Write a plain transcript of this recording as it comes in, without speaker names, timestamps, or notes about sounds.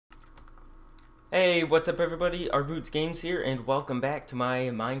Hey, what's up everybody? Our Boots Games here, and welcome back to my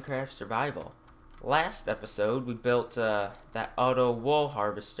Minecraft Survival. Last episode, we built that auto wool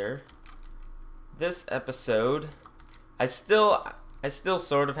harvester. This episode, I still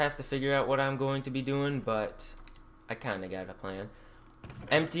sort of have to figure out what I'm going to be doing, but I kind of got a plan.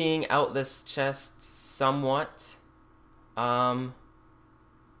 Emptying out this chest somewhat. I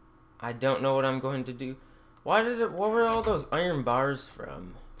don't know what I'm going to do. What were all those iron bars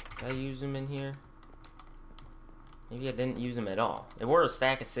from? Did I use them in here? Maybe I didn't use them at all. They were a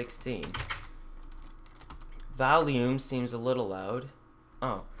stack of 16. Volume seems a little loud.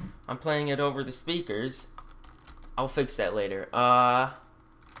 Oh, I'm playing it over the speakers. I'll fix that later. Oh,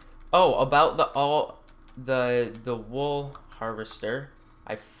 about the wool harvester.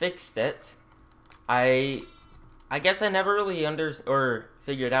 I fixed it. I guess I never really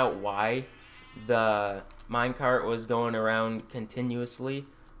figured out why the minecart was going around continuously,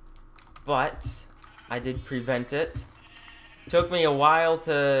 but I did prevent it. Took me a while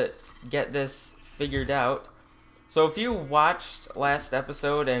to get this figured out. So if you watched last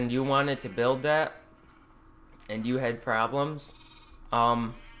episode and you wanted to build that and you had problems,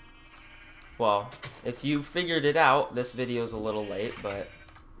 well, if you figured it out, this video's a little late, but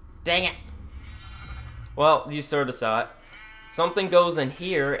dang it. Well, you sort of saw it. Something goes in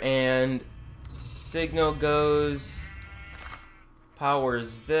here and signal goes,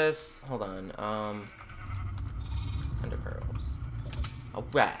 powers this. Hold on, under pearls.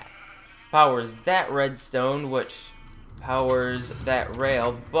 Alright. Powers that redstone, which powers that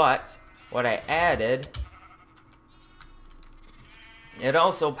rail, but what I added, it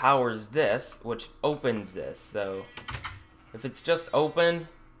also powers this, which opens this. So if it's just open,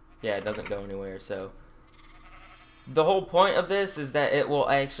 yeah, it doesn't go anywhere. So the whole point of this is that it will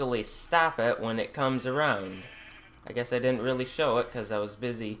actually stop it when it comes around. I guess I didn't really show it because I was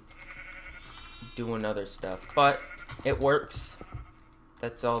busy doing other stuff, but it works.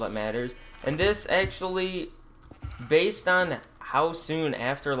 That's all that matters. And this actually, based on how soon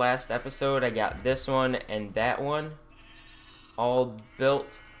after last episode I got this one and that one all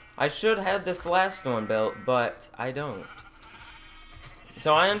built, I should have this last one built, but I don't.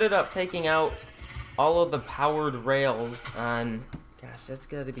 So I ended up taking out all of the powered rails on, gosh, that's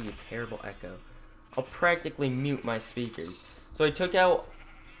gotta be a terrible echo. I'll practically mute my speakers. So I took out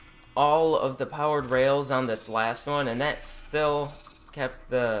all of the powered rails on this last one, and that still kept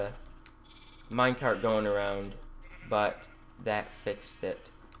the minecart going around, but that fixed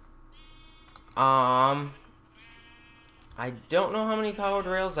it. I don't know how many powered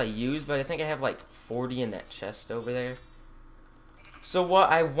rails I use, but I think I have like 40 in that chest over there. So what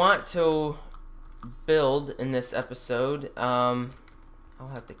I want to build in this episode, I'll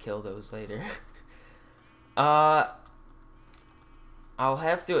have to kill those later. I'll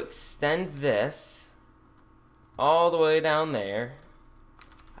have to extend this all the way down there.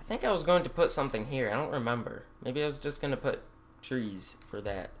 I think I was going to put something here. I don't remember. Maybe I was just going to put trees for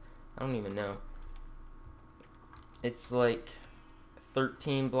that. I don't even know. It's like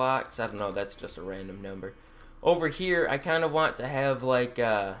 13 blocks. I don't know. That's just a random number. Over here, I kind of want to have like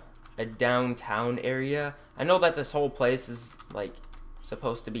a downtown area. I know that this whole place is like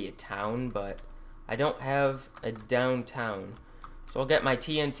supposed to be a town, but I don't have a downtown. So I'll get my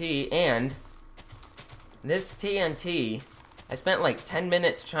TNT, and this TNT, I spent like 10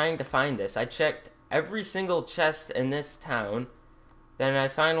 minutes trying to find this. I checked every single chest in this town. Then I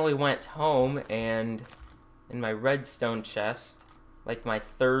finally went home, and in my redstone chest, like my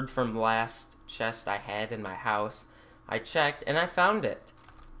third from last chest I had in my house, I checked and I found it.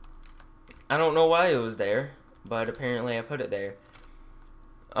 I don't know why it was there, but apparently I put it there.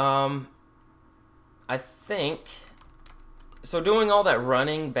 I think, so doing all that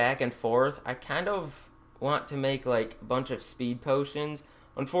running back and forth, I kind of want to make like a bunch of speed potions.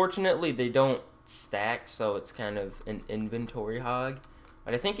 Unfortunately, they don't stack, so it's kind of an inventory hog.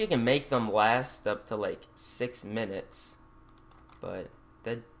 But I think you can make them last up to like 6 minutes. But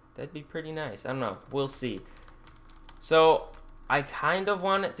that'd be pretty nice. I don't know. We'll see. So I kind of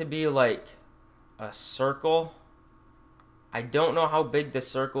want it to be like a circle. I don't know how big the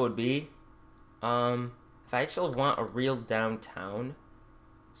circle would be. If I actually want a real downtown,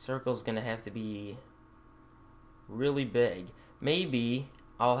 circle's gonna have to be really big. Maybe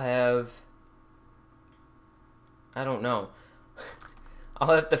I'll have, I don't know.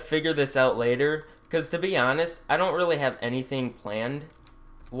 I'll have to figure this out later, because to be honest, I don't really have anything planned.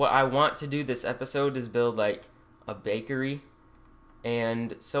 What I want to do this episode is build like a bakery,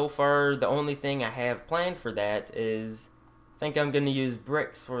 and so far the only thing I have planned for that is, I think I'm gonna use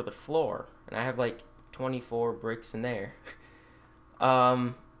bricks for the floor, and I have like 24 bricks in there.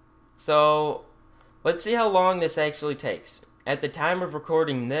 So let's see how long this actually takes. At the time of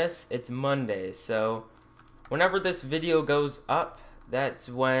recording this, it's Monday, so whenever this video goes up, that's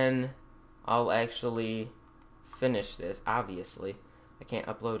when I'll actually finish this, obviously. I can't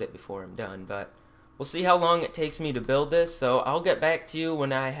upload it before I'm done, but we'll see how long it takes me to build this, so I'll get back to you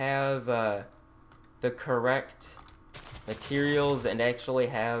when I have the correct materials and actually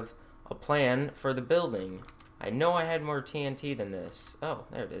have a plan for the building. I know I had more TNT than this. Oh,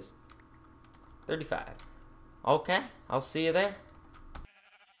 there it is. 35. Okay, I'll see you there.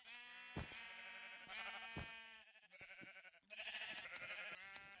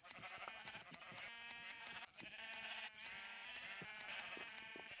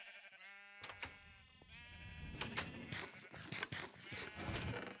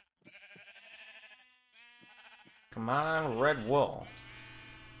 Come on, red wool.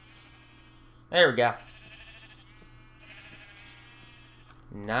 There we go.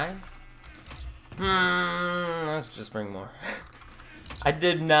 9. Let's just bring more. I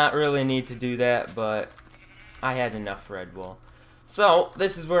did not really need to do that, but I had enough red wool. So,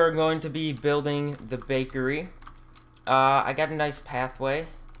 this is where we're going to be building the bakery. I got a nice pathway.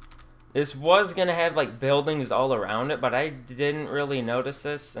 This was going to have like buildings all around it, but I didn't really notice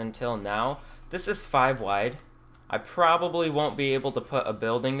this until now. This is 5 wide. I probably won't be able to put a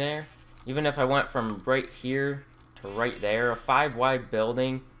building there. Even if I went from right here to right there, a 5 wide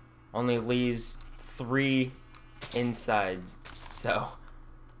building only leaves 3 insides. So,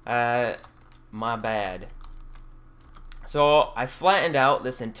 my bad. So, I flattened out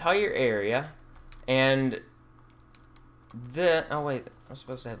this entire area, and oh wait, I'm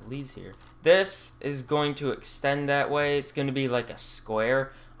supposed to have leaves here. This is going to extend that way. It's going to be like a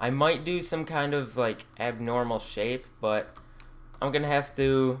square. I might do some kind of like abnormal shape, but I'm gonna have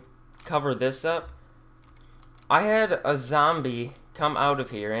to cover this up. I had a zombie come out of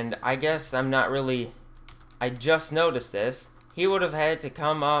here, and I guess I'm not really, I just noticed this. He would have had to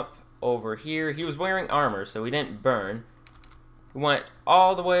come up over here. He was wearing armor, so he didn't burn. He went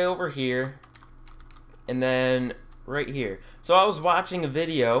all the way over here, and then right here. So I was watching a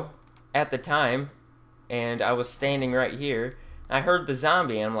video at the time, and I was standing right here. I heard the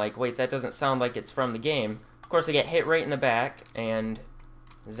zombie, and I'm like, wait, that doesn't sound like it's from the game. Of course, I get hit right in the back, and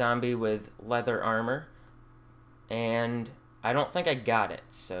zombie with leather armor. And I don't think I got it,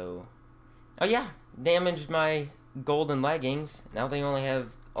 so... Oh yeah, damaged my golden leggings. Now they only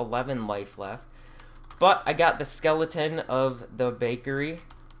have 11 life left. But I got the skeleton of the bakery.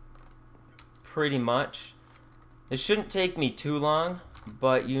 Pretty much. This shouldn't take me too long,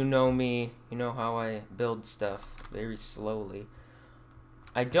 but you know me, you know how I build stuff very slowly.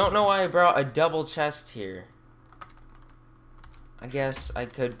 I don't know why I brought a double chest here. I guess I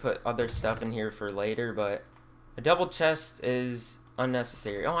could put other stuff in here for later, but a double chest is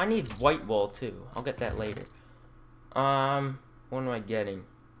unnecessary. Oh, I need white wool too. I'll get that later. What am I getting?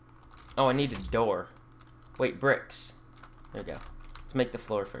 Oh, I need a door. Wait, bricks. There we go. Let's make the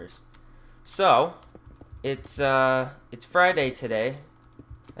floor first. So, it's Friday today.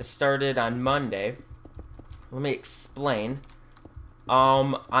 I started on Monday. Let me explain.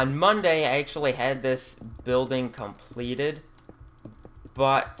 On Monday, I actually had this building completed,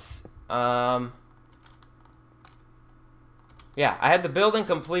 but, yeah, I had the building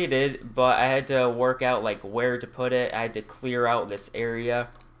completed, but I had to work out, like, where to put it. I had to clear out this area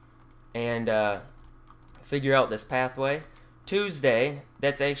and, figure out this pathway. Tuesday,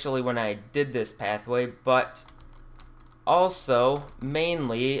 that's actually when I did this pathway, but also,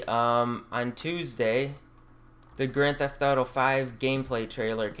 mainly, on Tuesday, the Grand Theft Auto 5 gameplay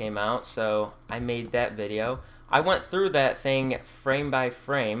trailer came out, so I made that video. I went through that thing frame by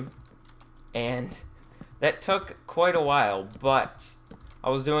frame, and that took quite a while, but I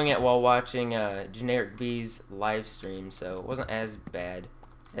was doing it while watching Generic B's live stream, so it wasn't as bad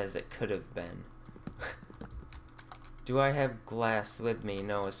as it could have been. Do I have glass with me?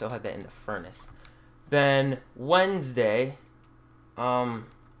 No, I still had that in the furnace. Then Wednesday, what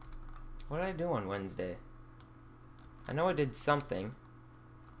did I do on Wednesday? I know I did something.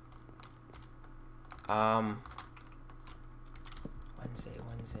 Wednesday.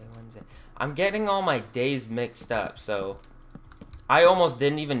 I'm getting all my days mixed up, so I almost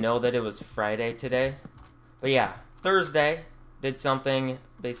didn't even know that it was Friday today. But yeah, Thursday, did something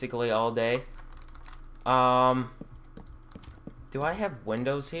basically all day. Do I have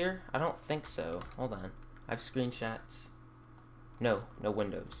windows here? I don't think so. Hold on. I have screenshots. No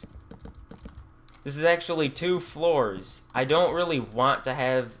windows. This is actually 2 floors. I don't really want to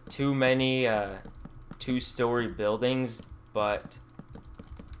have too many 2-story buildings, but...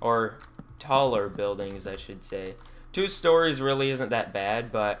 or taller buildings, I should say. 2 stories really isn't that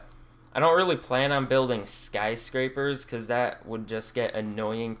bad, but I don't really plan on building skyscrapers because that would just get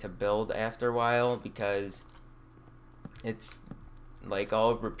annoying to build after a while, because it's like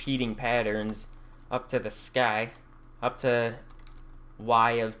all repeating patterns up to the sky, up to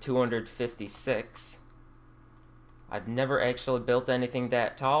Y of 256. I've never actually built anything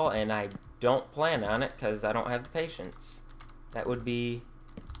that tall, and I don't plan on it because I don't have the patience. That would be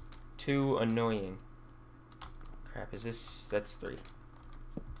too annoying. Crap, is this... that's 3.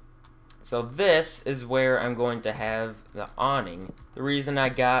 So this is where I'm going to have the awning. The reason I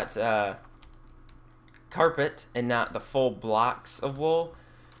got carpet and not the full blocks of wool,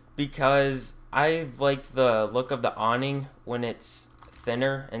 because I like the look of the awning when it's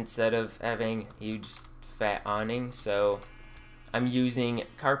thinner instead of having huge fat awning. So I'm using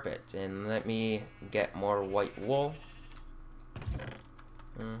carpet, and let me get more white wool.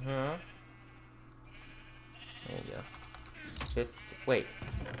 There you go. 50, wait.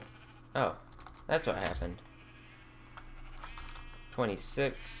 Oh, that's what happened.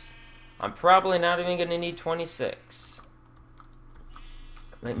 26. I'm probably not even gonna need 26.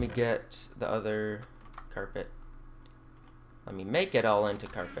 Let me get the other carpet. Let me make it all into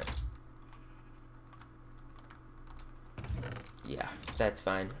carpet. Yeah, that's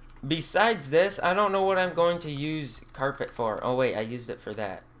fine. Besides this, I don't know what I'm going to use carpet for. Oh wait, I used it for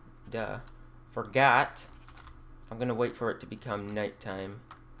that. Duh. Forgot. I'm gonna wait for it to become nighttime.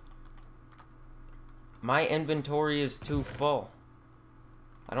 My inventory is too full.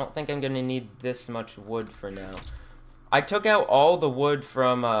 I don't think I'm gonna need this much wood for now. I took out all the wood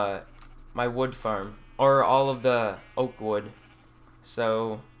from my wood farm, or all of the oak wood.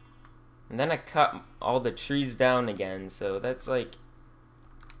 So, and then I cut all the trees down again. So that's like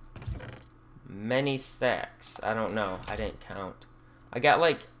many stacks. I don't know. I didn't count. I got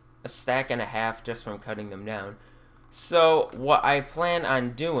like a stack and a half just from cutting them down. So what I plan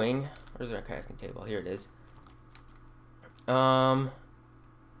on doing... where's our crafting table? Here it is.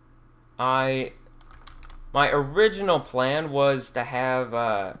 My original plan was to have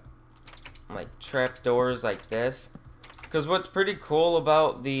like trapdoors like this, because what's pretty cool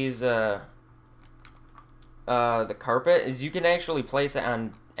about these the carpet is you can actually place it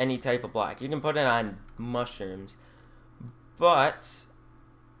on any type of block. You can put it on mushrooms, but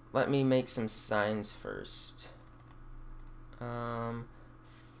let me make some signs first. I'm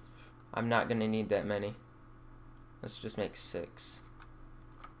not gonna need that many. Let's just make 6.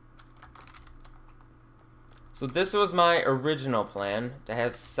 So this was my original plan, to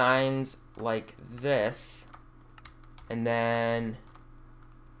have signs like this, and then,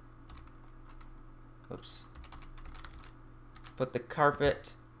 oops, put the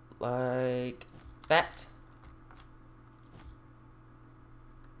carpet like that.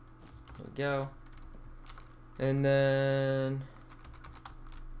 There we go. And then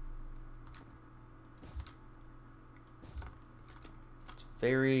it's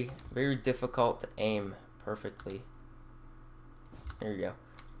very, very difficult to aim perfectly. There you go.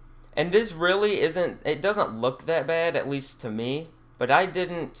 And this really isn't, it doesn't look that bad, at least to me, but I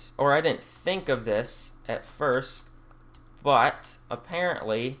didn't think of this at first, but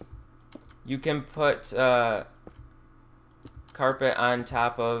apparently you can put carpet on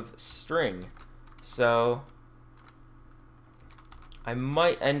top of string. So I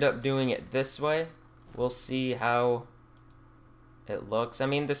might end up doing it this way. We'll see how it looks. I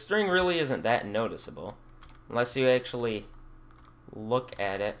mean, the string really isn't that noticeable unless you actually look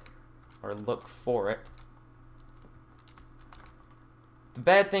at it or look for it. The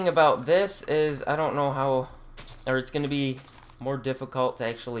bad thing about this is I don't know how, or it's going to be more difficult to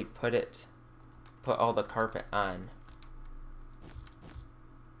actually put all the carpet on.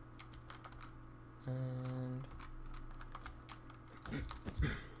 And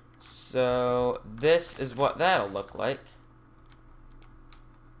so this is what that'll look like.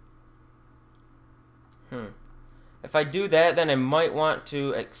 If I do that, then I might want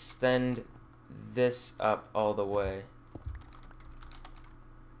to extend this up all the way.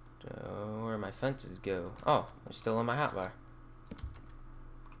 Where my fences go? Oh, they're still in my hotbar.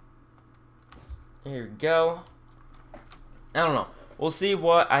 Here we go. I don't know. We'll see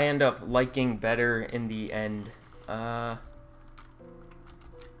what I end up liking better in the end.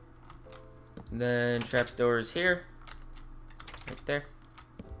 Then trapdoors here. Right there.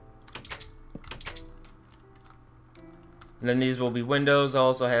 And then these will be windows. I'll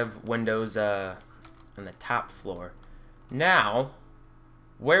also have windows on the top floor. Now,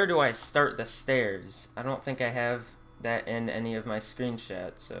 where do I start the stairs? I don't think I have that in any of my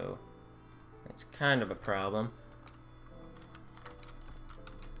screenshots, so that's kind of a problem.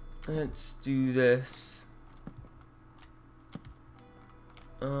 Let's do this.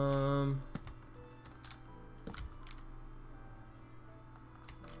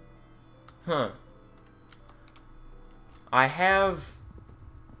 Huh. I have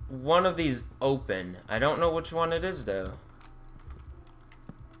one of these open. I don't know which one it is, though.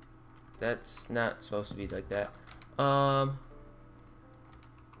 That's not supposed to be like that. I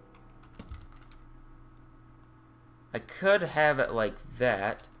could have it like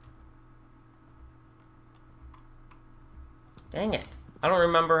that. Dang it. I don't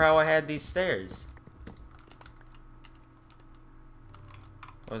remember how I had these stairs.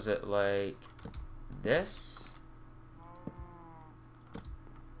 Was it like this?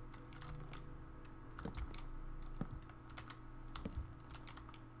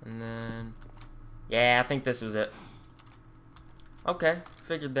 And then... yeah, I think this was it. Okay,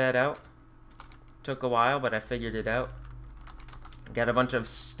 figured that out. Took a while, but I figured it out. Got a bunch of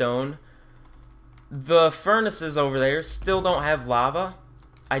stone. The furnaces over there still don't have lava.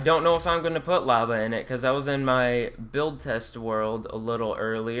 I don't know if I'm going to put lava in it, because I was in my build test world a little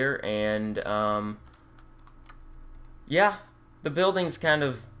earlier, and, yeah, the building's kind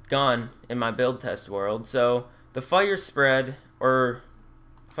of gone in my build test world, so the fire spread from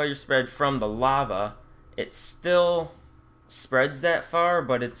the lava, it still spreads that far,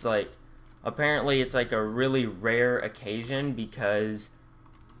 but it's like, apparently it's like a really rare occasion, because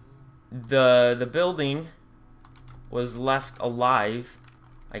the building was left alive,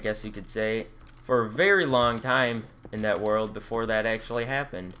 I guess you could say, for a very long time in that world before that actually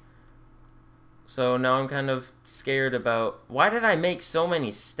happened. So now I'm kind of scared about, why did I make so many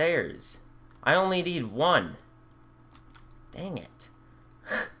stairs? I only need one. Dang it.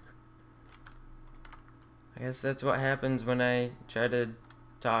 I guess that's what happens when I try to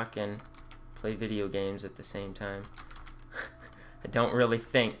talk and play video games at the same time. I don't really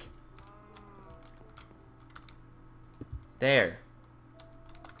think. There.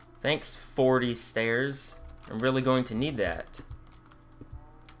 Thanks, 40 stairs. I'm really going to need that.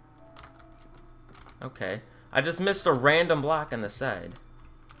 Okay. I just missed a random block on the side.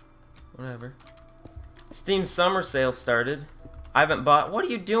 Whatever. Steam Summer Sale started. I haven't bought... what are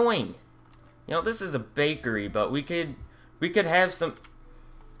you doing? You know, this is a bakery, but we could have some...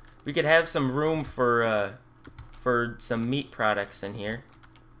 we could have some room for some meat products in here.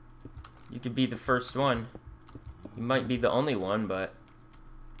 You could be the first one. You might be the only one, but...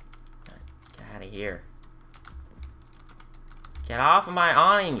 get out of here. Get off of my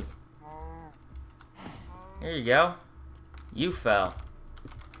awning! There you go. You fell.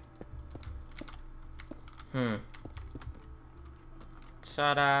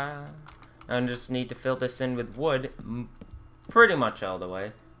 Ta-da! I just need to fill this in with wood pretty much all the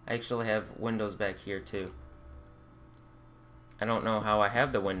way. I actually have windows back here too. I don't know how I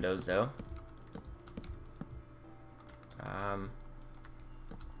have the windows though.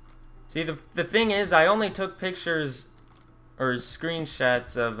 See, the thing is, I only took pictures or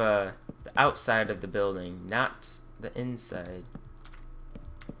screenshots of the outside of the building, not the inside.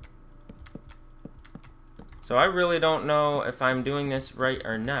 So I really don't know if I'm doing this right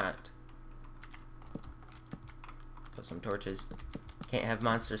or not. Put some torches. Can't have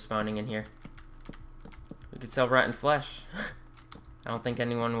monsters spawning in here. We could sell rotten flesh. I don't think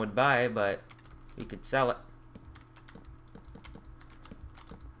anyone would buy, but we could sell it.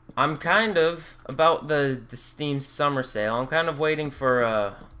 I'm kind of, about the Steam Summer Sale, I'm kind of waiting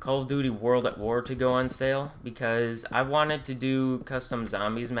for Call of Duty World at War to go on sale, because I wanted to do custom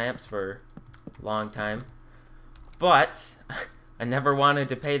zombies maps for a long time, but I never wanted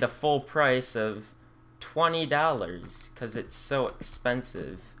to pay the full price of $20, because it's so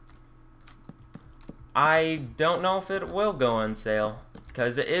expensive. I don't know if it will go on sale,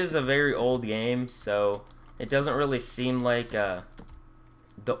 because it is a very old game, so it doesn't really seem like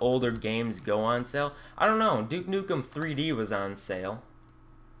the older games go on sale. I don't know, Duke Nukem 3D was on sale.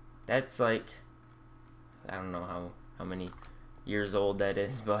 That's like, I don't know how many years old that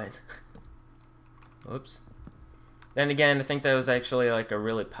is, but whoops. Then again, I think that was actually like a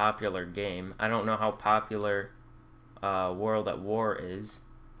really popular game. I don't know how popular World at War is.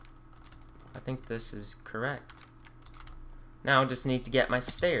 I think this is correct. Now I just need to get my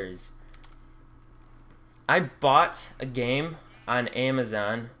stairs. I bought a game on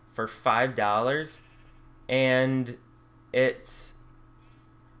Amazon for $5, and it's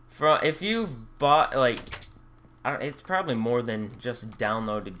if you've bought like, it's probably more than just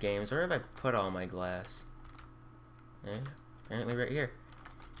downloaded games. Where have I put all my glass? Yeah, apparently right here.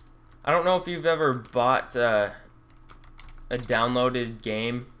 I don't know if you've ever bought a downloaded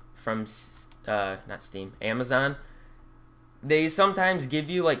game from not Steam, Amazon. They sometimes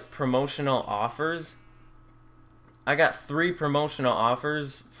give you like promotional offers. I got 3 promotional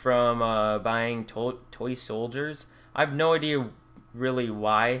offers from buying Toy Soldiers. I have no idea really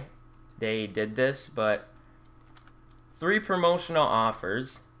why they did this, but 3 promotional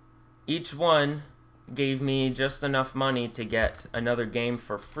offers. Each one gave me just enough money to get another game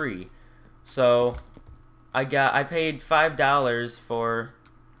for free. So I paid $5 for,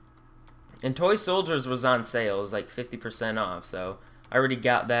 and Toy Soldiers was on sale. It was like 50% off, so I already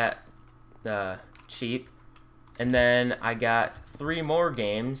got that cheap. And then I got 3 more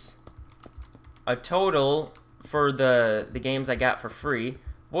games. A total for the games I got for free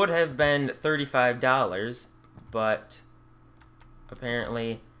would have been $35, but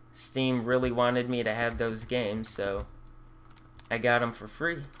apparently Steam really wanted me to have those games, so I got them for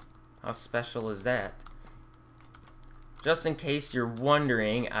free. How special is that? Just in case you're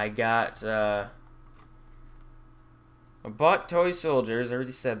wondering, I bought Toy Soldiers, I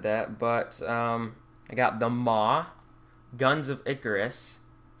already said that, but I got the Maw, Guns of Icarus,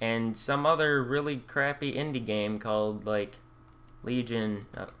 and some other really crappy indie game called, like, Legion.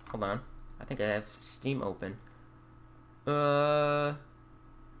 Hold on. I think I have Steam open.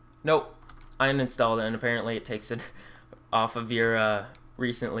 Nope. I uninstalled it, and apparently it takes it off of your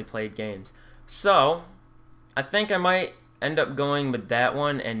recently played games. So, I think I might end up going with that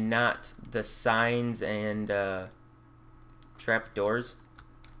one and not the signs and trapdoors,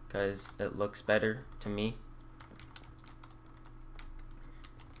 because it looks better to me.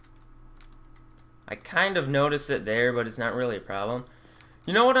 I kind of noticed it there, but it's not really a problem.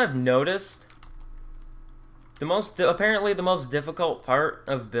 You know what I've noticed? Apparently the most difficult part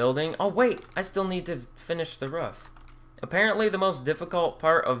of building... Oh wait, I still need to finish the roof. Apparently the most difficult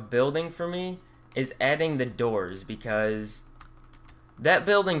part of building for me is adding the doors, because that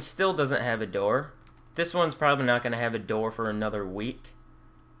building still doesn't have a door. This one's probably not going to have a door for another week.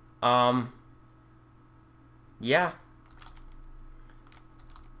 Yeah.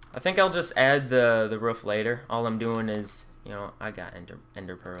 I think I'll just add the roof later. All I'm doing is, you know, I got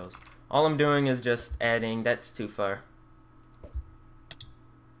ender pearls. All I'm doing is just adding... That's too far.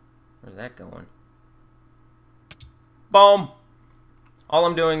 Where's that going? Boom! All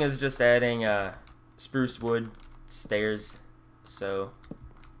I'm doing is just adding spruce wood stairs, so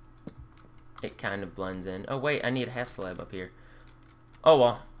it kind of blends in. Oh wait, I need a half slab up here. Oh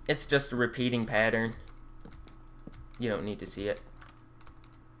well, it's just a repeating pattern. You don't need to see it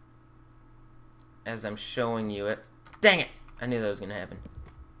as I'm showing you it. Dang it! I knew that was gonna happen.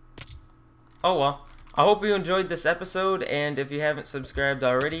 Oh well. I hope you enjoyed this episode, and if you haven't subscribed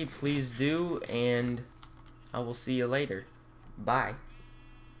already, please do, and I will see you later. Bye.